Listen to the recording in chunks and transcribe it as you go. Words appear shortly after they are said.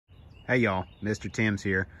Hey y'all, Mr. Timms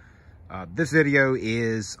here. This video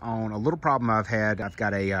is on a little problem I've had. I've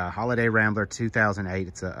got a Holiday Rambler 2008.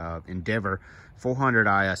 It's a Endeavor 400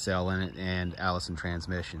 ISL in it and Allison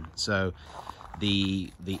transmission. So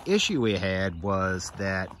the issue we had was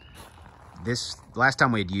that this last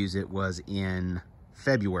time we had used it was in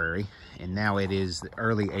February, and now it is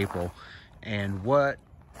early April. And what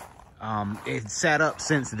it sat up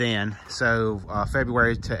since then, so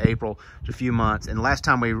February to April, a few months. And last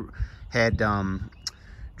time we had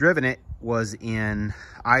driven it was in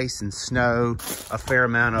ice and snow, a fair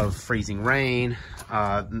amount of freezing rain,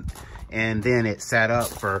 and then it sat up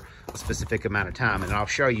for a specific amount of time. And I'll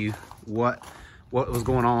show you what was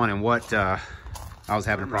going on and what I was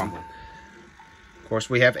having a problem with. Of course,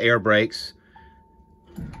 we have air brakes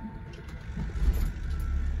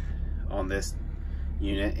on this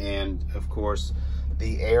unit, and of course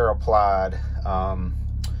the air applied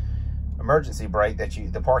emergency brake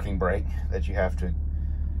the parking brake that you have to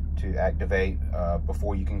activate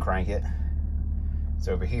before you can crank it. It's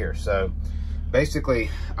over here. So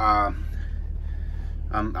basically I'm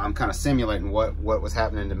kind of simulating what was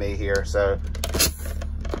happening to me here. So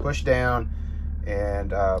push down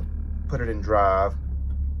and put it in drive,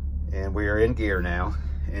 and we are in gear now.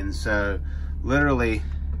 And so literally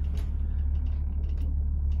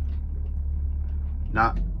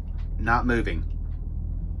not moving.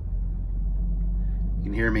 You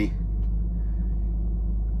can hear me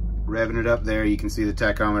revving it up there. You can see the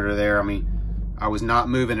tachometer there. I mean, I was not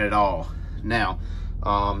moving at all. Now,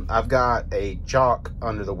 I've got a chock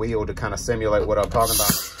under the wheel to kind of simulate what I'm talking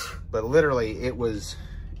about, but literally it was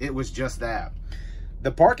just that.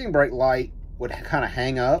 The parking brake light would kind of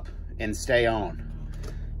hang up and stay on.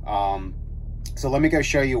 So let me go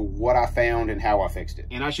show you what I found and how I fixed it.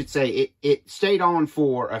 And I should say it stayed on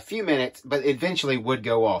for a few minutes, but eventually would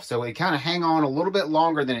go off. So it kind of hang on a little bit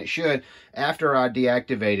longer than it should after I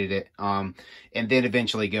deactivated it, and then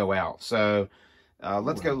eventually go out. So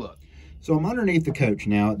let's go look. So I'm underneath the coach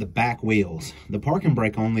now at the back wheels. The parking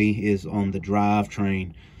brake only is on the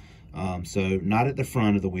drivetrain, so not at the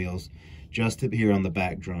front of the wheels, just up here on the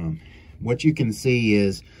back drum. What you can see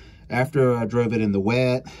is after I drove it in the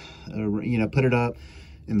wet, you know, put it up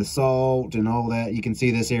in the salt and all that, you can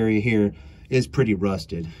see this area here is pretty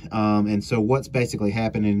rusted. And so what's basically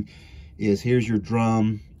happening is here's your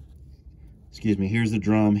drum, here's the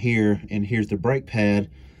drum here, and here's the brake pad,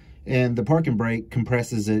 and the parking brake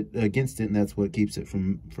compresses it against it, and that's what keeps it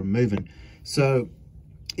from moving. So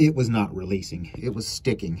it was not releasing. It was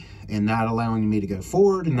sticking and not allowing me to go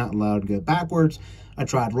forward and not allowed to go backwards. I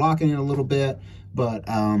tried locking it a little bit, but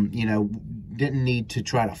you know, didn't need to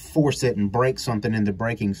try to force it and break something in the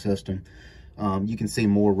braking system. You can see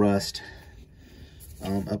more rust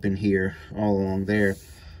up in here, all along there.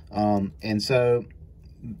 And so,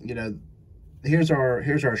 you know, here's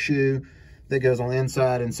our shoe that goes on the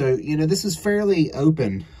inside. And so, you know, this is fairly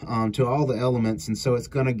open to all the elements, and so it's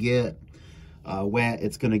gonna get wet,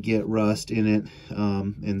 it's gonna get rust in it.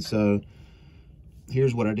 And so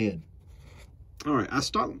here's what I did. All right, I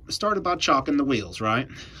started by chalking the wheels,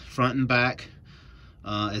 right? Front and back,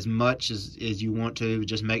 as much as you want to.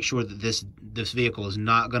 Just make sure that this vehicle is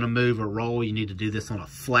not gonna move or roll. You need to do this on a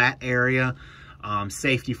flat area.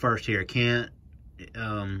 Safety first here. Can't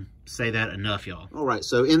say that enough, y'all. All right,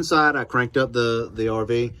 so inside I cranked up the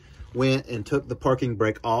RV, went and took the parking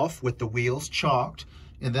brake off with the wheels chalked,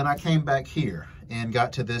 and then I came back here and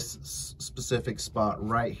got to this specific spot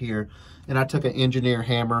right here. And I took an engineer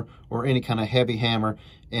hammer or any kind of heavy hammer,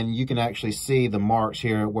 and you can actually see the marks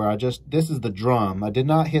here where this is the drum. I did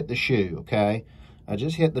not hit the shoe, okay? I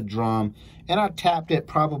just hit the drum, and I tapped it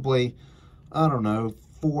probably, I don't know,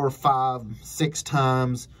 4, 5, 6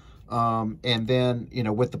 times. And then, you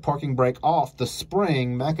know, with the parking brake off, the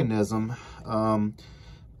spring mechanism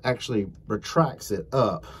actually retracts it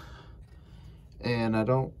up. And I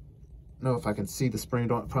don't know if I can see the spring.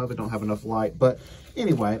 Probably don't have enough light, but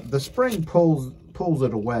anyway, the spring pulls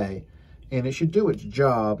it away, and it should do its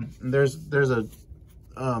job. And there's a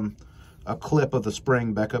clip of the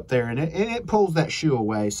spring back up there, and it pulls that shoe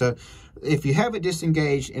away. So if you have it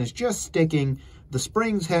disengaged and it's just sticking, the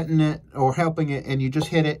spring's hitting it or helping it, and you just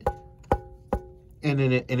hit it, and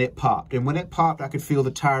then it popped. And when it popped, I could feel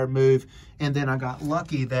the tire move. And then I got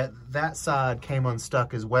lucky that side came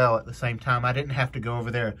unstuck as well at the same time. I didn't have to go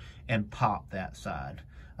over there and pop that side.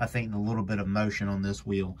 I think a little bit of motion on this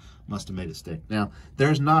wheel must have made it stick. Now,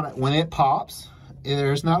 when it pops,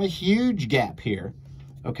 there's not a huge gap here,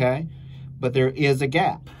 okay? But there is a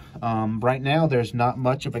gap. Right now, there's not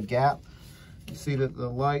much of a gap. You see the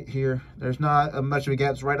light here? There's not much of a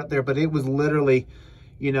gap. It's right up there, but it was literally,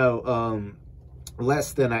 you know,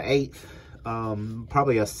 less than an eighth,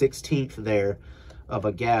 probably a 16th there of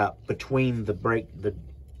a gap between the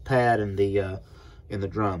pad and the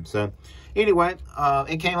drum. So anyway,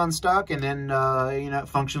 it came unstuck, and then you know, it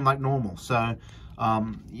functioned like normal. So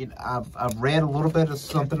you know, I've read a little bit of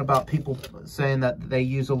something about people saying that they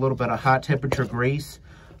use a little bit of high temperature grease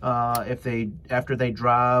after they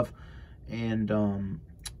drive, and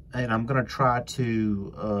I'm gonna try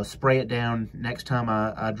to spray it down next time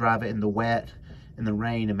I drive it in the wet, in the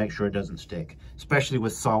rain, and make sure it doesn't stick, especially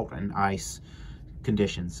with salt and ice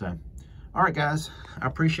conditions. So all right, guys, I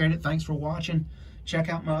appreciate it. Thanks for watching. Check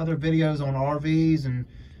out my other videos on RVs and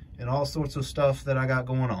all sorts of stuff that I got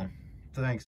going on. Thanks.